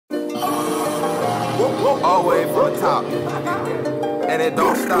all the way from the top, and it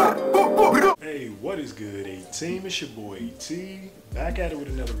don't stop. Hey, what is good, A-Team? It's your boy A-T, back at it with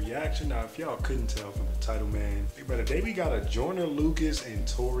another reaction. Now, if y'all couldn't tell from the title, man, today we got a Joyner Lucas and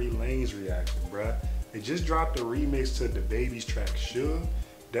Tory Lanez reaction, bruh. They just dropped a remix to the Baby's track, Suge.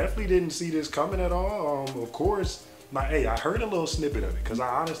 Definitely didn't see this coming at all. Of course, I heard a little snippet of it, because I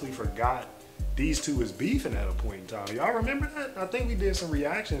honestly forgot these two was beefing at a point in time. Y'all remember that? I think we did some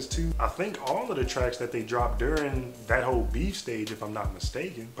reactions to, I think, all of the tracks that they dropped during that whole beef stage, if I'm not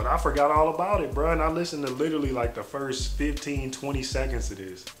mistaken. But I forgot all about it, bro. And I listened to literally like the first 15, 20 seconds of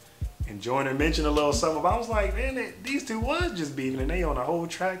this. And Joyner mentioned a little something about, I was like, man, these two was just beefing and they on a whole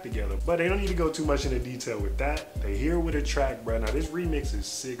track together. But they don't need to go too much into detail with that. They here with a track, bro. Now this remix is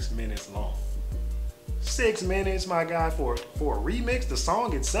 6 minutes long. 6 minutes, my guy, for a remix. The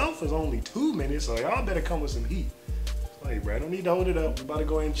song itself is only 2 minutes, so y'all better come with some heat. Like, bro, I don't need to hold it up. We about to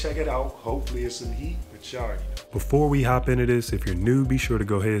go ahead and check it out. Hopefully it's some heat, but y'all already know. Before we hop into this, if you're new, be sure to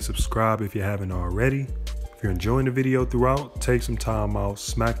go ahead and subscribe if you haven't already. If you're enjoying the video throughout, take some time out,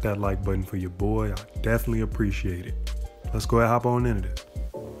 smack that like button for your boy. I definitely appreciate it. Let's go ahead and hop on into this.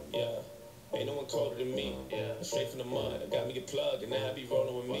 Ain't no one colder than me. Straight from the mud. I got me a plug and now I be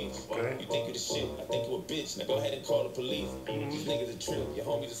rolling with me. Okay. You think you the shit, I think you a bitch. Now go ahead and call the police. These niggas a trip, your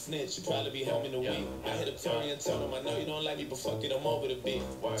homie's a snitch. You probably be home in a week. I hit a Tory and told him I know you don't like me, but fuck it, I'm over the beat.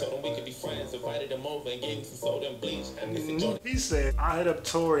 Told him we could be friends, invited him over and gave him some soda and bleach. He said, I hit up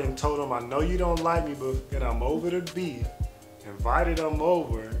Tory and told him I know you don't like me, but I'm over the beef. Invited him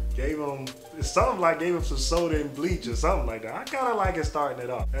over, gave him some soda and bleach or something like that. I kind of like it starting it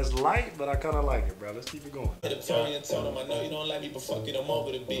off. That's light, but I kind of like it, bro. Let's keep it going. Hit up Tory and told him I know you don't like me, but fuck it, I'm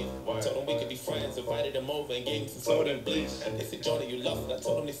over the beef. Told him we could be friends, invited him over and gave him some soda and bleach. They said, Joyner, you lost it. I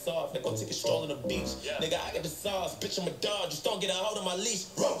told him they soft. Now go take a stroll on the beach. Nigga, I got the sauce. Bitch, I'm a dog. Just don't get a hold of my leash.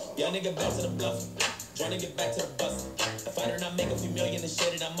 Yeah, nigga, back to the bluff. Trying to get back to the bus. If I do not make a few million and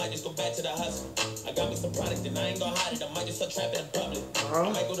shit, I might just go back to the hustle. I got me some product and I ain't gonna hide it. I might just start trapping in public.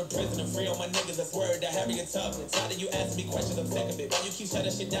 I might go to prison and free all my niggas. That's word that Harriet Tubman. Why do you ask me questions? I'm sick of it. Why you keep shutting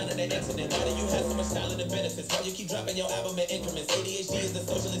shit down on the internet? Why do you have so much style in the benefits? Why you keep dropping your album in increments? ADHD is a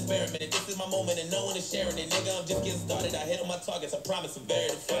social experiment. This is my moment and no one is sharing it. Nigga, I'm just getting started. I hit on my targets. I promise I'm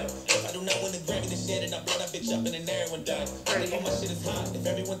very the front. If I do not win the Grammy this shit, and I blow that bitch up in the air and done. I think all my shit is hot. If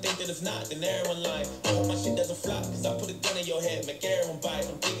everyone think that it's not, then everyone lying. I hope my shit doesn't flop, cause I put a gun in your head, make everyone bite.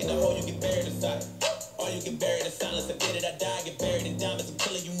 I'm thinking the hole you get buried inside. Or you get buried in silence. I did it, I die, get buried in diamonds. I'm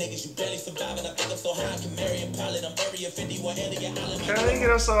killing you niggas, you barely surviving. I think I'm so high I can marry a pilot. I'm Area 51 Alien Island. Can I get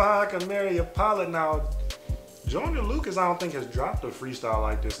up so high I can marry a pilot? Now, Joyner Lucas, I don't think has dropped a freestyle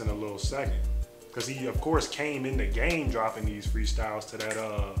like this in a little second. Because he, of course, came in the game dropping these freestyles to that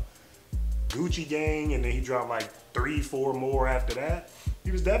Gucci Gang, and then he dropped like 3, 4 more after that. He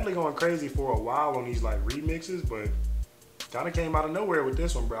was definitely going crazy for a while on these like remixes, but kind of came out of nowhere with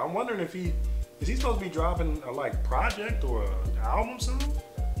this one, bro. I'm wondering if is he supposed to be dropping a like project or an album soon?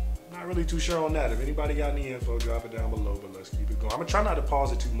 Not really too sure on that. If anybody got any info, drop it down below, but let's keep it going. I'm gonna try not to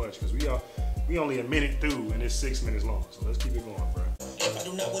pause it too much because we only a minute through and it's 6 minutes long, so let's keep it going, bro. If I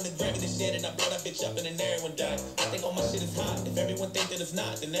do not win the Grammy this shit, and I blow that bitch up in the air and die. I think all my shit is hot. If everyone think that it's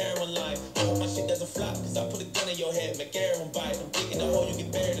not, then everyone lying. I hope my shit doesn't flop, cause I put a gun in your head, make everyone bite. I'm thinking the hole you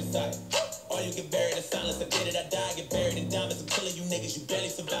get buried inside. Or you get buried in silence. I did it, I die, get buried in diamonds. I'm killing you niggas, you barely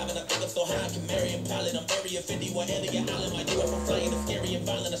surviving. I think I'm so high I can marry a pilot. I'm Area 51 Alien Island. My UFO flying is scary and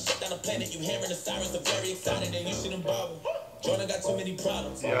violent. I shut down a planet, you hearing the sirens. I'm very excited and you shouldn't bother. Joyner got too many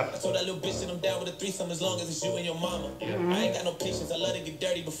problems. I told that little bitch that I'm down with a threesome as long as it's you and your mama. I ain't got no patience, I love to get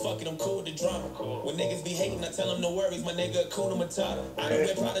dirty, but fuck it, I'm cool with the drama. When niggas be hating, I tell them no worries, my nigga Kuna Matata. I don't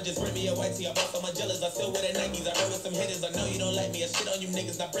wear Prada, just bring me a white tee. I bought all my jealous, I still wear the Nikes. I heard with some hitters, I know you don't like me. I shit on you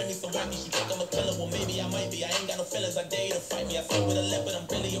niggas, now bring me some wipes. You think I'm a killer, well maybe I might be. I ain't got no feelings, I dare you to fight me. I sleep with a left, but I'm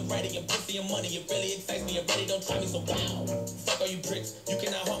really a righty. I'm pussy and money, it really excites me. You really don't try me, so wow. Fuck all you pricks, you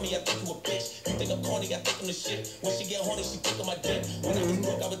cannot harm me, I think you a bitch. You think I'm corny, I think I'm the shit. When she get horny, she think of my dick. When I was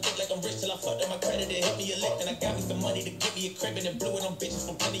broke, I would think like I'm rich till I fucked up my credit. It hit me a lick, and I got me some money to give me a crib, and then blew it on bitches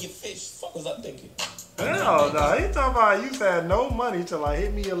from plenty of fish. Fuck was I thinking? Hell no, he talking about I used to have no money till I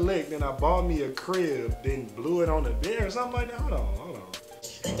hit me a lick, then I bought me a crib, then blew it on the bed or something like that. Hold on.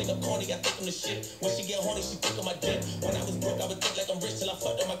 You think I'm corny, I think I'm the shit. When she get horny, she think of my dick. When I was broke, I would think like I'm rich till I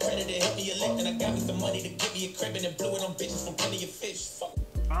fucked up my credit. It hit me a lick, and I got me some money to give me a crib, and then blew it on bitches from plenty of fish. Fuck.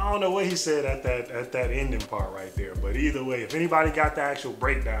 I don't know what he said at that ending part right there, but either way, if anybody got the actual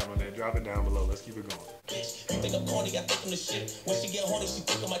breakdown on that, drop it down below. Let's keep it going. Bitch, you think I'm corny, I think I'm the shit. When she get horny, she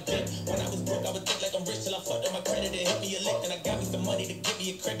think of my dick. When I was broke, I would think like I'm rich till I fucked up my credit. It hit me a lick, and I got me some money to give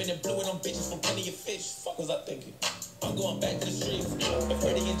me a crib, and then blew it on bitches from plenty of fish. Fuck was I thinking? I'm going back to the streets. If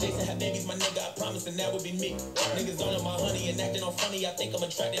Freddie and Jason had babies, my nigga, I promise, and that would be me. Niggas on my honey and acting all funny, I think I'm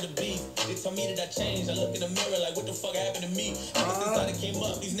attracted to beef. They tell me that I changed, I look in the mirror like, what the fuck happened to me? Ever since I came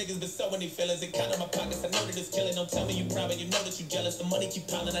up, these niggas been sewing their feelings. It count in my pockets, I know that it's killing. Don't tell me you proud, but you know that you jealous. The money keep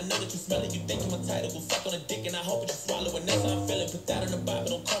piling, I know that you smell it. You think you're entitled, well fuck on a dick and I hope that you swallow it. That's how I'm feeling, put that on the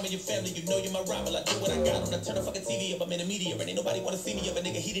Bible. Don't call me your family, you know you're my rival. I do what I got when I turn the fucking TV up. I'm in the media, and ain't nobody wanna see me up. A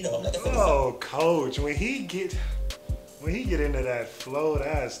nigga heated up, I'm like a Oh, coach, when he get into that flow,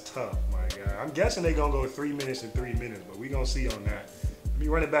 that's tough, my guy. I'm guessing they gonna go 3 minutes and 3 minutes, but we gonna see on that. Let me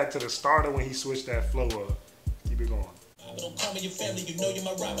run it back to the starter when he switched that flow up. Keep it going. Don't call me your family, you know you're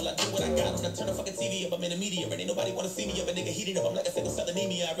my rival. I do what I got when I turn the fucking TV up. I'm in the media, and ain't nobody wanna see me up. A nigga heated up, I'm like a single cell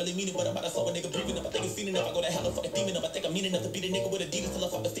anemia. I really mean it, but I'm about to slow a nigga breathing up. I think it's seen enough, I go to hell, a fucking demon up. I think I'm mean enough to beat a nigga with a demon till I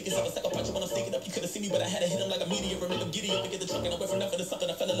fuck the stickers up. A second punch when I'm sneaking up. You could've seen me, but I had to hit him like a meteor. Remember giddy up and get the truck, and I went from nothing to something.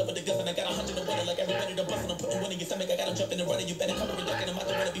 I fell in love with the guns, and I got 101 like everybody to bust, and I'm putting one in your stomach. I got him jumping and running. You better come over ducking. I'm not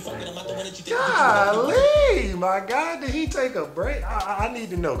the one to be fucking. I'm not the one that you think. Golly, my God, did he take a break? I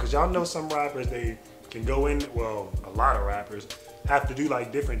need to know, because y'all know some rappers, they can go in, well, a lot of rappers have to do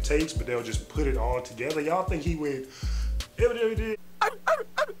like different takes, but they'll just put it all together. Y'all think he went,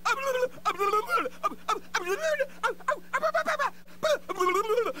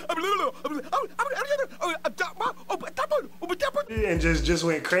 and just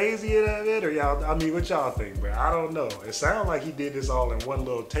went crazy in that bit? Or y'all, I mean, what y'all think, bro? I don't know. It sounds like he did this all in one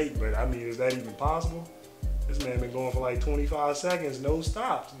little take, but I mean, is that even possible? This man been going for like 25 seconds, no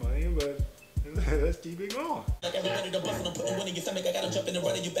stops, man, but let's keep it going. Like everybody to bust, and I'm putting one in your stomach. I got him jumping and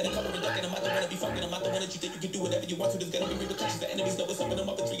running. You better come over ducking. I'm not the one to be fucking. I'm not the one that you think you can do whatever you want to. There's gonna be repercussions. The enemies know what's up, and I'm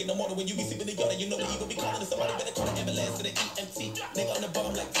up at 3 in the morning. When you be sleeping in the yard, you know that you gon' be calling to somebody. Better call the ambulance to the EMT. Nigga on the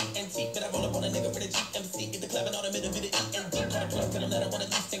bomb like TNT. But I roll up on a nigga for the GMC. Get the clapping on the middle bit of END. Call the plus, tell him that I want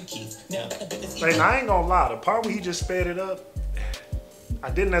at least 10 keys. Now I'm back up in this Hey, I ain't gonna lie. The part where he just sped it up, I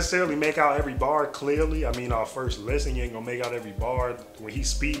didn't necessarily make out every bar clearly. I mean, our first listen, you ain't gonna make out every bar when he's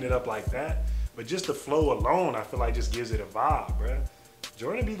speeding it up like that. But just the flow alone, I feel like just gives it a vibe, bruh.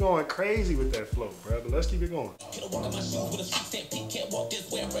 Joyner be going crazy with that flow, bruh. But let's keep it going. Can't walk on my shoes with a street stamp. Can't walk this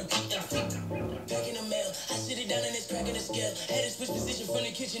way, I'm run PMC. Back in the mail, I sit it down and it's cracking the scale. Had to switch position from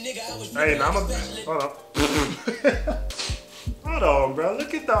the kitchen, nigga. I was hey, now hold on. Hold on, bro.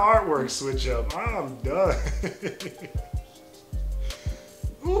 Look at the artwork switch up. I'm done.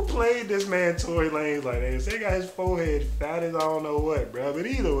 Who played this man Tory Lanez like this? They got his forehead fat as I don't know what, bro. But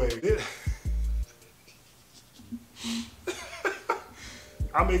either way.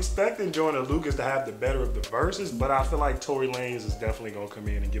 I'm expecting Joyner Lucas to have the better of the verses, but I feel like Tory Lanez is definitely gonna come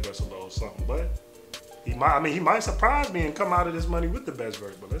in and give us a little something. But he might surprise me and come out of this money with the best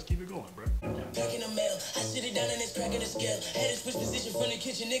verse. But let's keep it going, bro. Back in the mail, I sit it down and it's cracking the scale. Had to switch position from the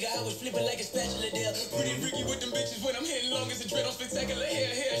kitchen, nigga. I was flipping like a spatula deal. Pretty Ricky with them bitches when I'm hitting long as a dread on spectacular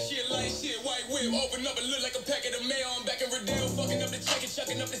hair, shit, light shit, white whip. Open up and look like a packet of mail. I'm back in Redale, fucking up the check and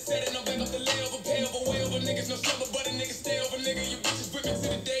chucking up the set, and I'm back off the layover, pay over, way over. Niggas no slumber, but a nigga stay over, nigga. You bitches whipping to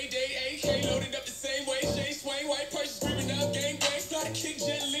the day, AK loaded up the same way. Shane Swain, white purse screaming out, gang, started kick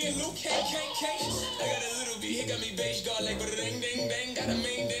gently and Luke, can't. I got a little bit, he got me beige guard like with a ding, ding. Got a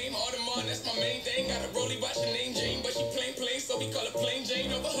main dame, Audemars, that's my main thing. Got a rollie, watch her name Jane, but she plain, so we call her plain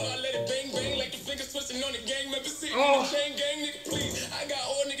Jane. Over her, I let it bang, like the fingers twisting on the gang member. See, chain gang, nigga, please. I got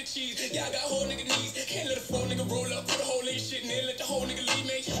whole nigga cheese, yeah, I got whole nigga knees. Can't let a four nigga roll up, put a hole in shit, and then let the whole nigga leave,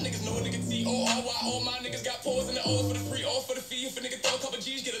 man. Y'all niggas know a nigga T-O-R-Y, all my niggas got pause in the O's for the free, all for the fee. If a nigga throw a couple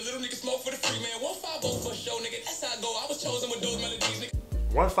G's, get a little nigga smoke for the free, man. 150 for a show, nigga, that's how I go. I was chosen with those melodies, nigga.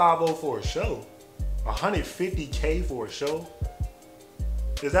 150 for a show? 150K for a show?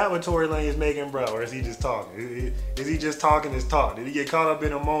 Is that what Tory Lanez is making, bro? Or is he just talking? Is he just talking his talk? Did he get caught up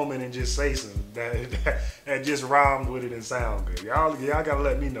in a moment and just say something that just rhymed with it and sound good? Y'all gotta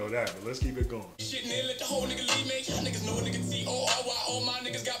let me know that, but let's keep it going. Shit, and then let the whole nigga leave, man. Y'all niggas know a nigga T-O-R-Y. All my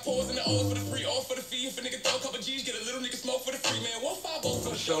niggas got pause in the O's for the free, all for the fee. If a nigga throw a couple G's, get a little nigga smoke for the free, man. 150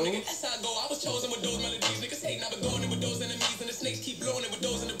 for the show, nigga. That's how I go. I was chosen with those melodies. Niggas hating, I've been going in with those enemies. And the snakes keep blowing it with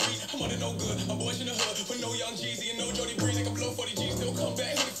those in the breeze. I'm under no good. My boys in the hood with no young Jeezy and no Jody Breeze. I can blow 40 G's, still come back.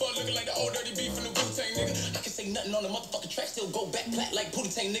 Hit it for looking like the old dirty beef from the Wu-Tang, nigga. I can say nothing on the motherfucking track, still go back plat like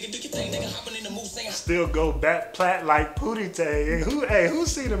Pootie Tang, nigga. Do your thing, nigga. Hopping in the mood saying still go back plat like Pootie Tang. Who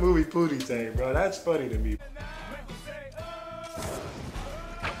seen the movie Pootie Tang, bro? That's funny to me.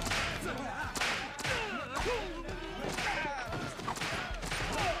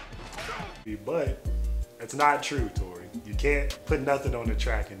 But it's not true, Tory. You can't put nothing on the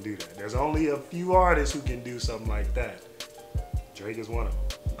track and do that. There's only a few artists who can do something like that. Drake is one of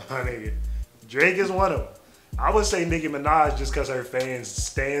them. Drake is one of them. I would say Nicki Minaj just because her fans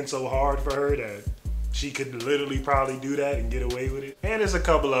stand so hard for her that she could literally probably do that and get away with it. And there's a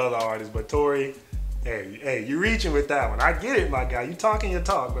couple of other artists, but Tory, hey, you reaching with that one. I get it, my guy. You talking your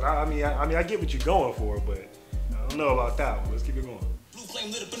talk, but I mean, I get what you're going for, but I don't know about that one. Let's keep it going. Blue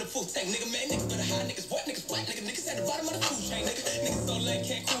flame lit up in the full tank, nigga, man, niggas better hide, niggas wet, niggas black, niggas at the bottom of the food chain, nigga. Niggas so late,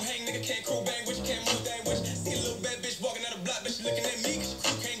 can't crew hang, nigga, can't crew bang, which can't move dang, which see a little bad bitch walking down the block, but she looking at me, cause she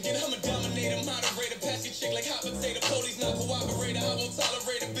crew can't get her. I'm a dominator, moderator, pass your chick like hot potato, police not cooperator, I won't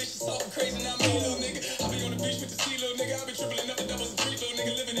tolerate a bitch, she's talking crazy, now me, little nigga. I be on the beach with the sea, little nigga, I be tripling up the doubles and threes, little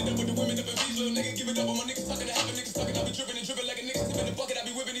nigga, living it up with the women up in V's, little nigga, give it up on my niggas talking to have a niggas talking, I be dripping and dripping like a nigga tipping the bucket, I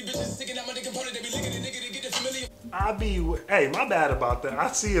be whipping these bitches, sticking out my nigga component, they be licking the nigga to get it familiar. Hey, my bad about that.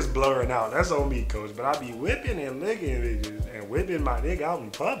 I see it's blurring out. That's on me, coach. But I be whipping and licking bitches and whipping my nigga out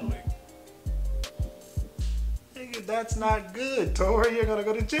in public. Nigga, that's not good, Tory. You're gonna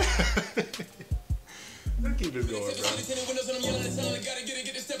go to jail. Let's keep this going, bro.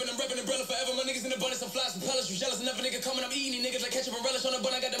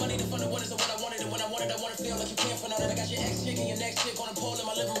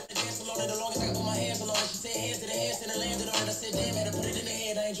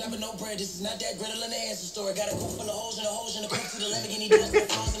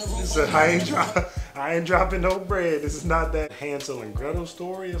 I ain't dropping no bread. This is not that Hansel and Gretel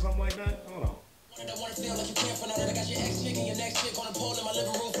story or something like that. Hold on. I wanna feel like you can't front on it. I got your ex chick and your next chick on a pole in my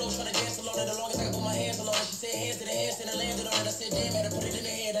living room floor trying to dance alone. The longest I can put my hands alone. She said hands to the hands and I landed on it. I said damn, had to put it in the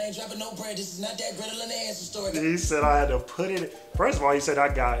head. I ain't dropping no bread. This is not that Gretel and the Hansel story. He said I had to put it. First of all, he said I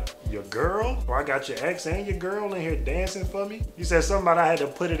got your girl, or I got your ex and your girl in here dancing for me. You said something about I had to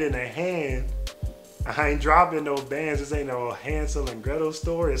put it in a hand. I ain't dropping no bands. This ain't no Hansel and Gretel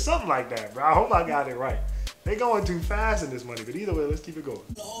story or something like that, bro. I hope I got it right. They going too fast in this money, but either way, let's keep it going.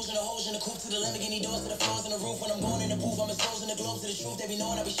 The holes in the coupe to the Lamborghini doors to the floors and the roof. When I'm going in the booth, I'm exposing the globes to the truth. They be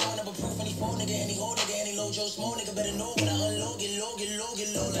knowing I be showing up a proof. Any phone nigga, any hoe nigga, any low Joe Smo nigga better know when I unload, get low.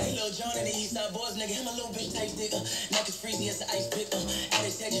 Like Lil John and the East Side Boys nigga, I'm a little bitch type stick. Neck is freezy as an ice pick. And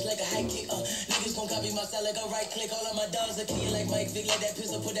it's just like a high kick. Niggas gon' copy my style like a right click. All of my dogs are clean like Mike Vick. Like that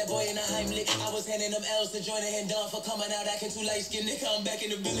pistol, put that boy in a Heimlich. I was handing them L's to Joyner and Don for coming out acting too light skinned. Nigga, I'm back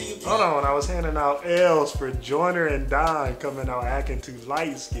in the billion. Hold on, I was handing out L's for Joyner and Don coming out acting too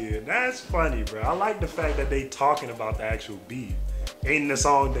light skinned. That's funny, bro. I like the fact that they talking about the actual beat. Ain't the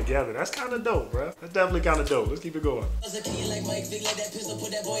song together. That's kind of dope, bro. That's definitely kind of dope. Let's keep it going. I was a kid like Mike Vick, like that pistol,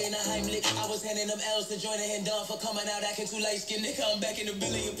 put that boy in a Heimlich. I was handing them L's to Joyner and Don for coming out acting too light skinned. Nigga, I'm back in the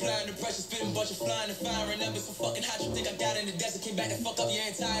billion, applying the pressure, spitting bunch of flying and firing numbers so fucking hot. You think I got in the desert, came back to fuck up your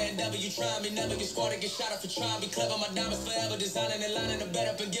entire endeavor. You try me, never get scored or get shot up for trying to be clever. My diamonds forever designing and lining the bed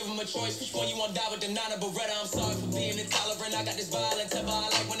up and give them a choice. Which one you want die with the nine or Beretta? I'm sorry for being intolerant. I got this violent temper. I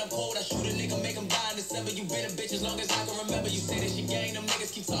like when I'm cold. I shoot a nigga, make him die in December. You been a bitch as long as I can remember. You say that she gang, them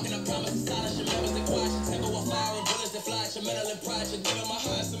niggas keep talking. I promise the silence your members that quiet your temper while firing bullets that fly at your mental and pride. You get on my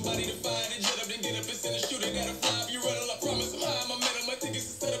high, somebody to find it. Jet up, then get up and send a shooter. Gotta fly if you run all. I promise I'm high. My mental, my tickets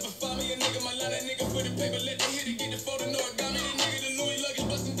is set up and find me a nigga. My line, that nigga for the paper. Let the hit it, get the photo. No, I got me the nigga. The Louis luggage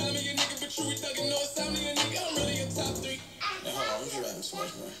busting down me a nigga. But true, we thugging, no, it's sound me a nigga. I'm really a top 3. Now, hold on, what you rapping so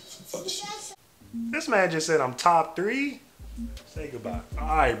much, man? Fuck this shit. This man just said I'm top 3. Say goodbye.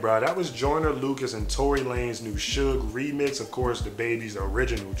 Alright, bro. That was Joyner Lucas and Tory Lanez new Suge remix. Of course, the Baby's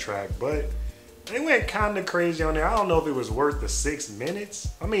original track, but they went kind of crazy on there. I don't know if it was worth the 6 minutes.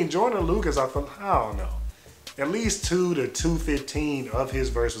 I mean, Joyner Lucas, I don't know. At least 2 to 2:15 of his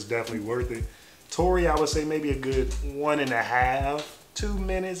verse was definitely worth it. Tory, I would say maybe a good 1.5, 2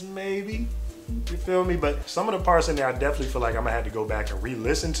 minutes maybe. You feel me? But some of the parts in there, I definitely feel like I'm gonna have to go back and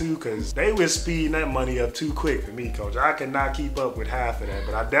re-listen to because they was speeding that money up too quick for me, coach. I could not keep up with half of that,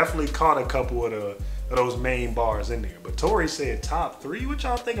 but I definitely caught a couple of those main bars in there. But Tory said top 3. What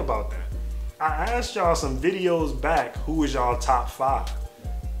y'all think about that? I asked y'all some videos back, who was y'all top 5?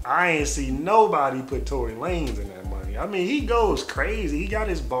 I ain't see nobody put Tory Lanez in that money. I mean, he goes crazy. He got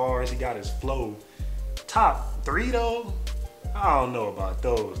his bars, he got his flow. Top 3 though? I don't know about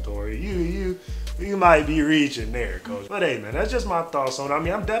those, Tory. You might be reaching there, coach. But hey, man, that's just my thoughts on it. I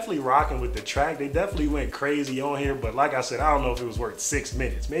mean, I'm definitely rocking with the track. They definitely went crazy on here, but like I said, I don't know if it was worth 6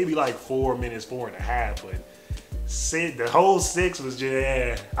 minutes. Maybe like 4 minutes, 4.5, but the whole 6 was just,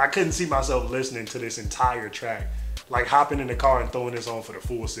 yeah, I couldn't see myself listening to this entire track. Like hopping in the car and throwing this on for the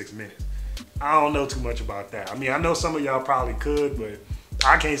full 6 minutes. I don't know too much about that. I mean, I know some of y'all probably could, but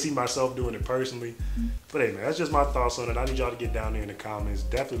I can't see myself doing it personally. But hey, man, that's just my thoughts on it. I need y'all to get down there in the comments.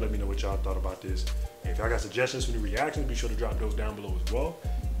 Definitely let me know what y'all thought about this. If y'all got suggestions for new reactions, be sure to drop those down below as well.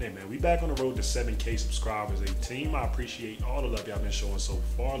 Hey man, we back on the road to 7K subscribers, team. I appreciate all the love y'all been showing so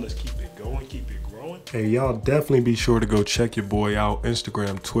far. Let's keep it going, keep it growing. Hey, y'all definitely be sure to go check your boy out.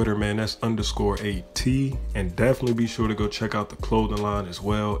 Instagram, Twitter, man, that's _AT. And definitely be sure to go check out the clothing line as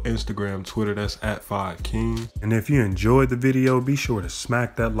well. Instagram, Twitter, that's @5Kings. And if you enjoyed the video, be sure to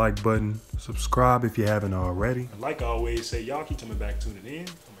smack that like button. Subscribe if you haven't already. And like I always say, y'all keep coming back tuning in. I'm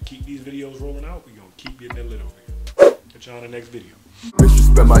gonna keep these videos rolling out. We're gonna keep getting it lit over here. Catch y'all in the next video.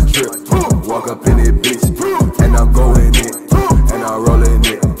 Disrespect my drip, walk up in it, bitch, and I'm going in, and I'm rolling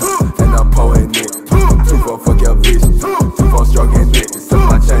it.